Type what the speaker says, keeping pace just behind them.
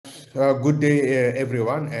Good day,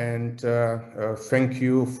 everyone, and thank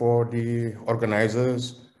you for the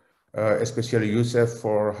organizers, especially Youssef,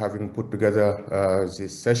 for having put together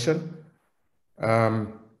this session.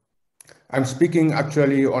 I'm speaking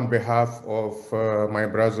actually on behalf of my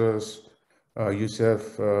brothers,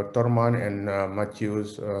 Youssef Torman and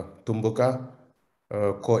Matthews Tumbuka,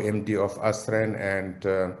 co-MD of ASTREN and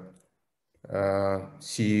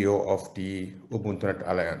CEO of the Ubuntu Net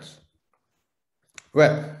Alliance.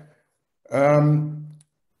 Well,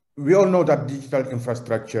 we all know that digital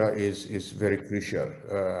infrastructure is very crucial.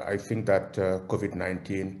 I think that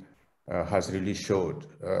COVID-19 has really showed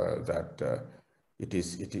that it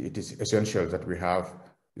is essential that we have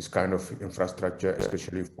this kind of infrastructure,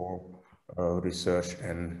 especially for research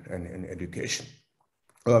and education.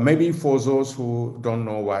 Maybe for those who don't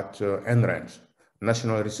know what NRENs,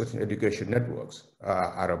 National Research and Education Networks,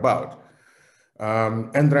 are about,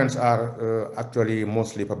 NRENs are actually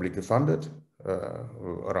mostly publicly funded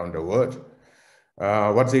around the world.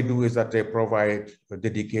 What they do is that they provide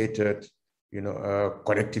dedicated,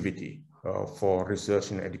 connectivity for research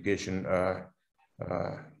and education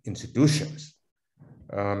institutions.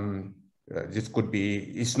 This could be,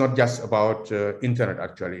 it's not just about internet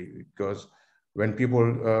actually, because when people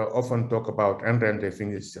often talk about NREN, they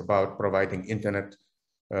think it's about providing internet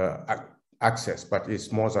access, but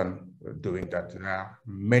it's more than doing that. There are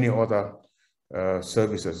many other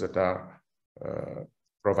services that are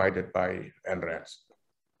provided by NRENs.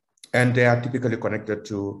 And they are typically connected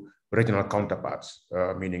to regional counterparts,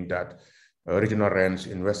 meaning that regional RENs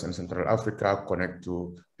in West and Central Africa connect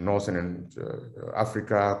to Northern and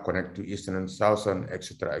Africa, connect to Eastern and Southern,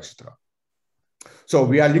 etc., etc. So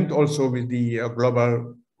we are linked also with the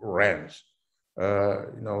global RENs,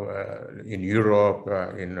 in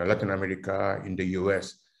Europe, in Latin America, in the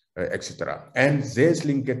US, etc. And these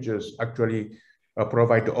linkages actually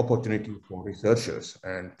provide the opportunity for researchers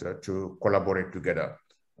and to collaborate together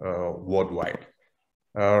worldwide.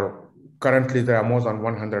 Currently, there are more than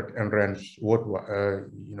 100 NRENs worldwide,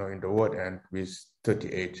 in the world, and with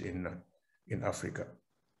 38 in Africa.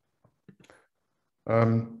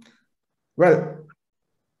 Well,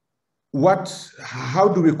 how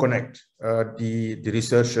do we connect the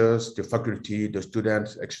researchers, the faculty, the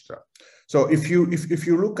students, etc.? So if you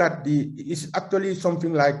look at it's actually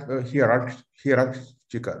something like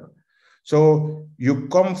hierarchical. So you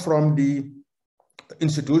come from the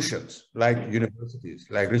institutions like universities,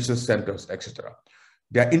 like research centers, etc.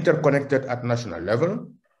 They are interconnected at national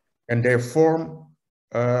level, and they form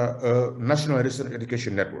a national research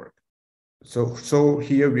education network. So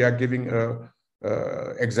here we are giving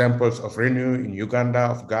examples of RENU in Uganda,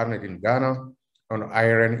 of Garnet in Ghana, on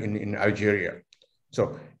IRN in Algeria.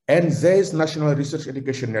 So, and there is National Research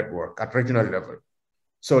Education Network at regional level.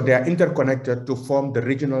 So they are interconnected to form the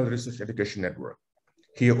Regional Research Education Network.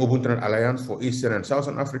 Here, Ubuntu Net Alliance for Eastern and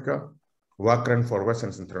Southern Africa, WACREN for Western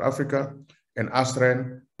and Central Africa, and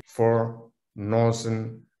ASTREN for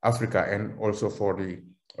Northern Africa, and also for the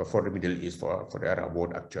Middle East, for the Arab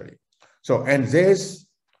world actually. So, and these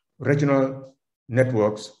regional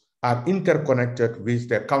networks are interconnected with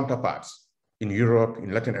their counterparts in Europe,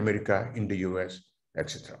 in Latin America, in the US,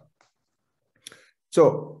 etc.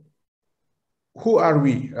 So, who are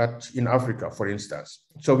we in Africa, for instance?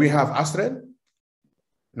 So we have ASTREN,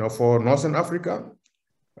 for Northern Africa,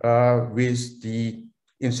 with the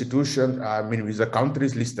institutions, with the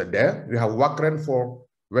countries listed there. We have WACREN for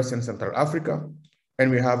Western Central Africa,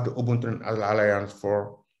 and we have the Ubuntu Alliance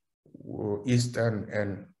for Eastern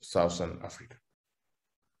and Southern Africa.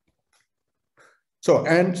 So,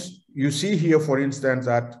 and you see here, for instance,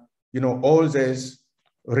 that, all these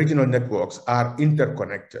regional networks are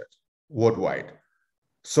interconnected worldwide,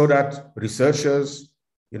 so that researchers,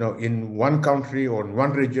 in one country or in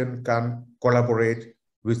one region can collaborate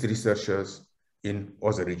with researchers in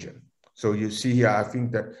other region. So you see here, I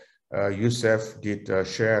think that Youssef did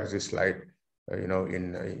share this slide,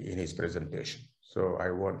 in his presentation. So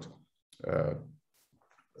I won't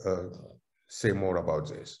say more about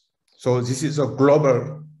this. So this is a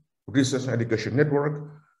global research and education network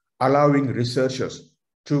allowing researchers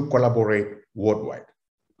to collaborate worldwide.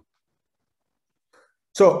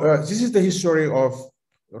 So this is the history of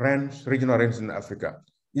RENs, regional RENs in Africa.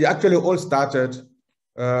 It actually all started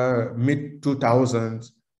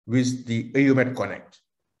mid-2000s with the EUMED Connect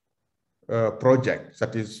project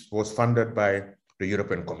that was funded by the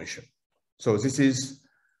European Commission. So this is,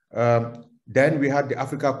 then we had the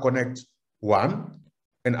Africa Connect 1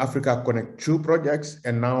 and Africa Connect 2 projects,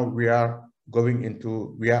 and now we are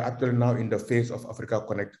actually now in the phase of Africa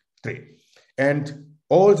Connect 3. And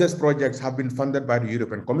all these projects have been funded by the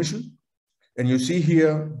European Commission, And you see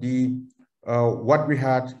here what we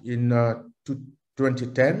had in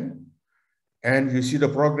 2010, and you see the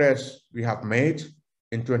progress we have made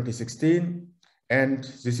in 2016, and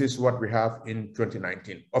this is what we have in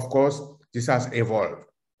 2019. Of course, this has evolved.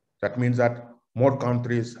 That means that more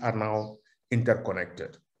countries are now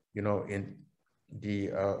interconnected, in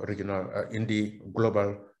the in the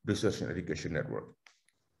global research and education network.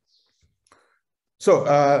 So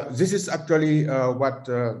this is actually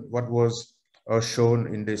what was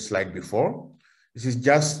shown in this slide before. This is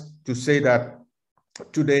just to say that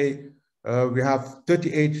today we have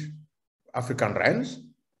 38 African rands,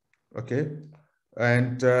 okay?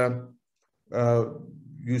 And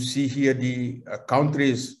you see here the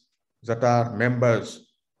countries that are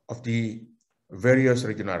members of the various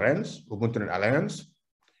regional rands, Ubuntu Alliance,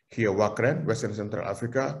 here WACRAN, Western Central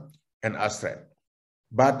Africa, and ASREN.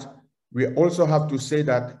 But we also have to say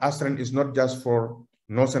that ASREN is not just for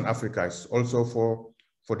Northern Africa, it's also for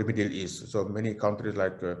the Middle East. So many countries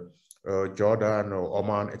like Jordan or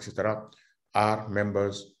Oman, etc., are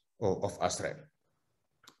members of ASREN.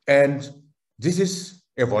 And this is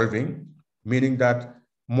evolving, meaning that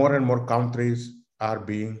more and more countries are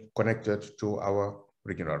being connected to our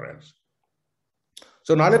regional rands.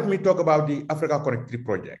 So now let me talk about the Africa Connectivity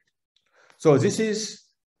Project. So this is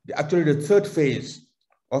actually the third phase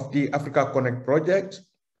of the Africa Connect project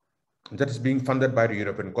that is being funded by the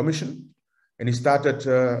European Commission. And it started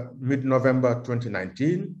mid-November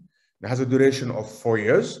 2019. It has a duration of 4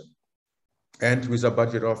 years and with a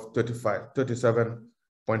budget of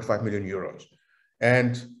 37.5 million euros.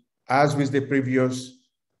 And as with the previous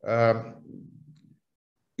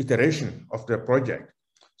iteration of the project,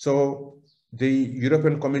 so the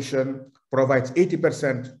European Commission provides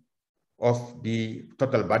 80% of the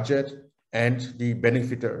total budget, and the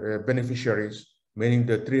beneficiaries, meaning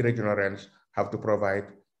the 3 regional rands, have to provide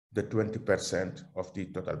the 20% of the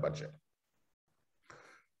total budget.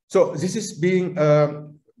 So this is being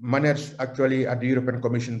managed actually at the European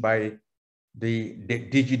Commission by the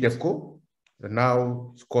DG DEFCO,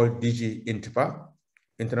 now it's called DG INTPA,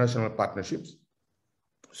 International Partnerships.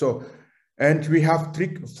 So, and we have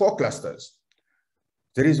 4 clusters.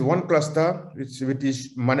 There is one cluster which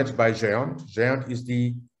is managed by GÉANT. GÉANT is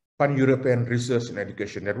the Pan-European Research and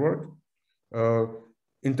Education Network,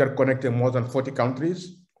 interconnecting more than 40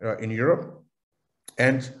 countries in Europe.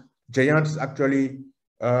 And GÉANT is actually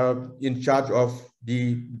in charge of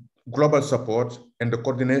the global support and the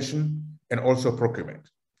coordination and also procurement.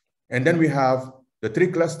 And then we have the 3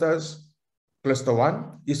 clusters. Cluster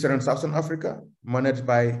 1, Eastern and Southern Africa, managed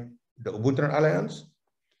by the Ubuntu Alliance.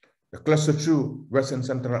 The Cluster 2, Western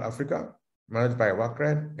Central Africa, managed by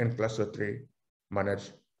WACRAN, and Cluster 3,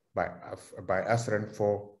 managed by ASREN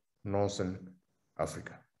for Northern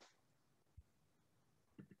Africa.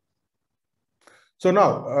 So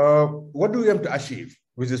now, what do we have to achieve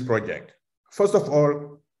with this project? First of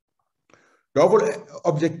all, the overall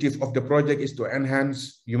objective of the project is to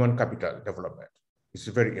enhance human capital development. It's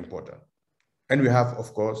very important. And we have,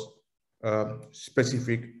 of course,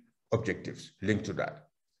 specific objectives linked to that.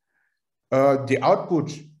 The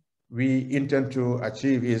output we intend to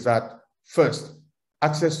achieve is that, first,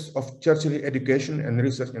 access of tertiary education and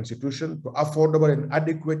research institutions to affordable and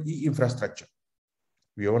adequate e-infrastructure.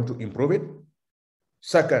 We want to improve it.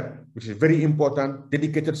 Second, which is very important,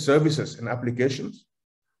 dedicated services and applications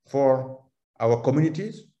for our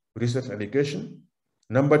communities, research and education.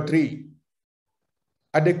 Number 3,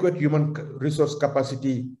 adequate human resource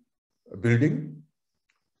capacity building.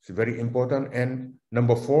 It's very important. And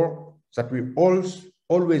number 4, that we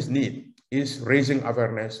always need is raising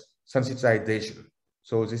awareness, sensitization.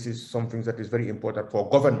 So this is something that is very important for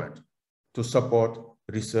government to support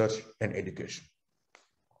research and education.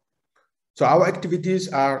 So our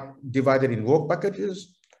activities are divided in work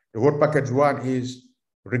packages. The work package 1 is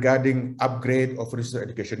regarding upgrade of research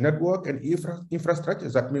education network and infrastructure.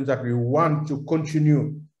 That means that we want to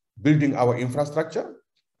continue building our infrastructure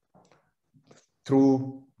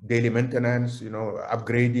through daily maintenance,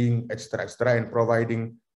 upgrading, etc., and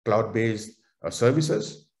providing cloud-based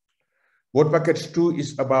services. Work package 2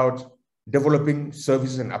 is about developing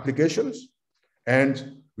services and applications.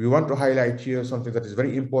 And we want to highlight here something that is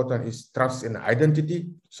very important is trust and identity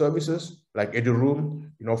services like EduRoom,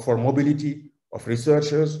 for mobility of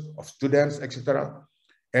researchers, of students, etc.,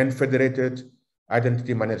 and federated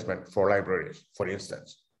identity management for libraries, for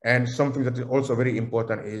instance. And something that is also very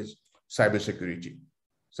important is cybersecurity.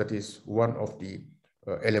 That is one of the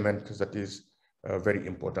elements that is very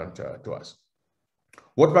important to us.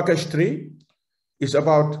 Work package 3 is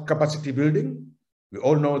about capacity building. We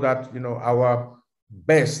all know that our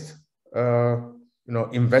best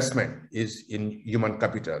investment is in human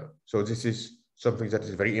capital. So this is something that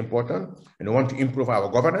is very important. And we want to improve our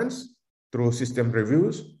governance through system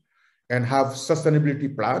reviews and have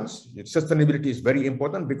sustainability plans. Sustainability is very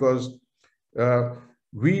important because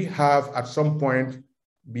we have at some point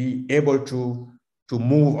be able to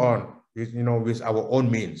move on with, with our own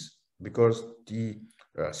means, because the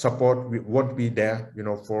support won't be there,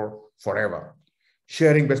 for forever.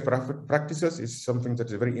 Sharing best practices is something that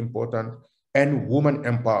is very important, and women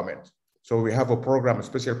empowerment. So we have a program, a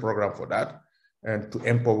special program for that, and to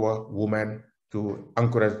empower women, to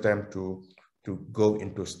encourage them to go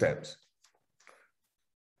into STEMs.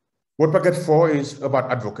 Work Packet 4 is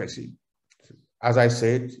about advocacy. As I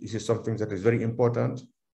said, this is something that is very important.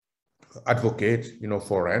 Advocate,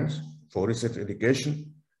 for RANs, for research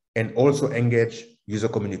education, and also engage user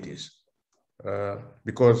communities.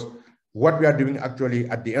 Because what we are doing actually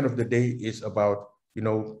at the end of the day is about,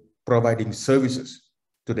 providing services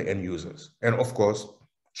to the end users. And of course,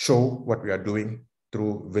 show what we are doing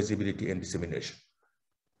through visibility and dissemination.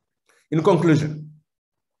 In conclusion,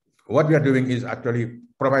 what we are doing is actually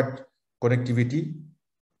provide connectivity,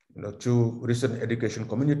 to research and education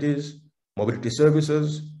communities, mobility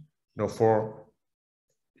services, for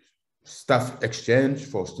staff exchange,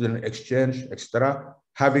 for student exchange, etc.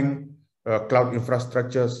 Having cloud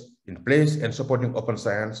infrastructures in place and supporting open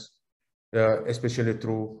science, especially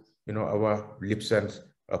through our LipSense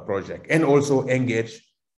project, and also engage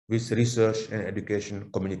with research and education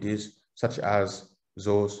communities such as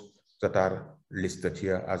those that are listed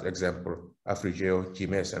here as example: Afrigeo,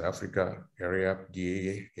 GMS and Africa Area,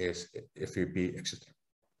 DAS, FAP, etc.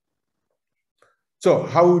 So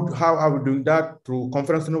how are we doing that? Through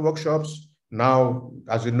conference and workshops. Now,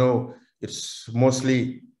 as you know, it's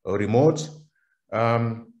mostly remote.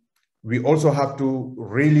 We also have to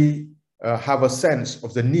really have a sense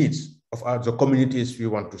of the needs of the communities we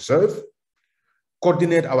want to serve,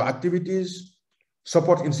 coordinate our activities,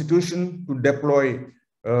 support institutions to deploy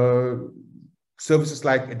services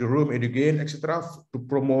like EduRoom, EduGain, etc., to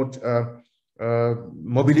promote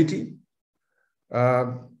mobility.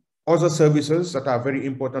 Other services that are very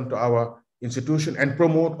important to our institution, and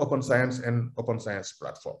promote open science and open science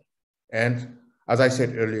platform. And as I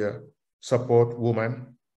said earlier, support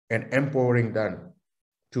women and empowering them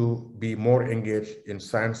to be more engaged in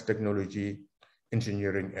science, technology,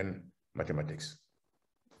 engineering, and mathematics.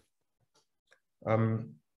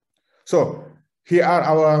 So here are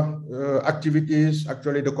our activities.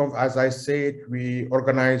 Actually, as I said, we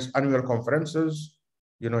organize annual conferences,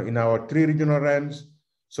 in our 3 regional RANs.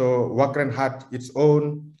 So WACRAN had its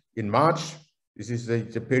own in March. This is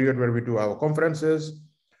the period where we do our conferences.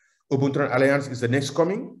 Ubuntu Alliance is the next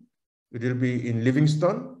coming. It will be in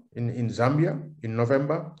Livingstone, in Zambia, in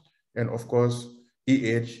November. And of course,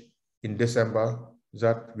 EH in December,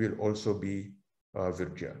 that will also be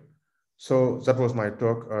virtual. So that was my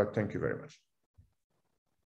talk. Thank you very much.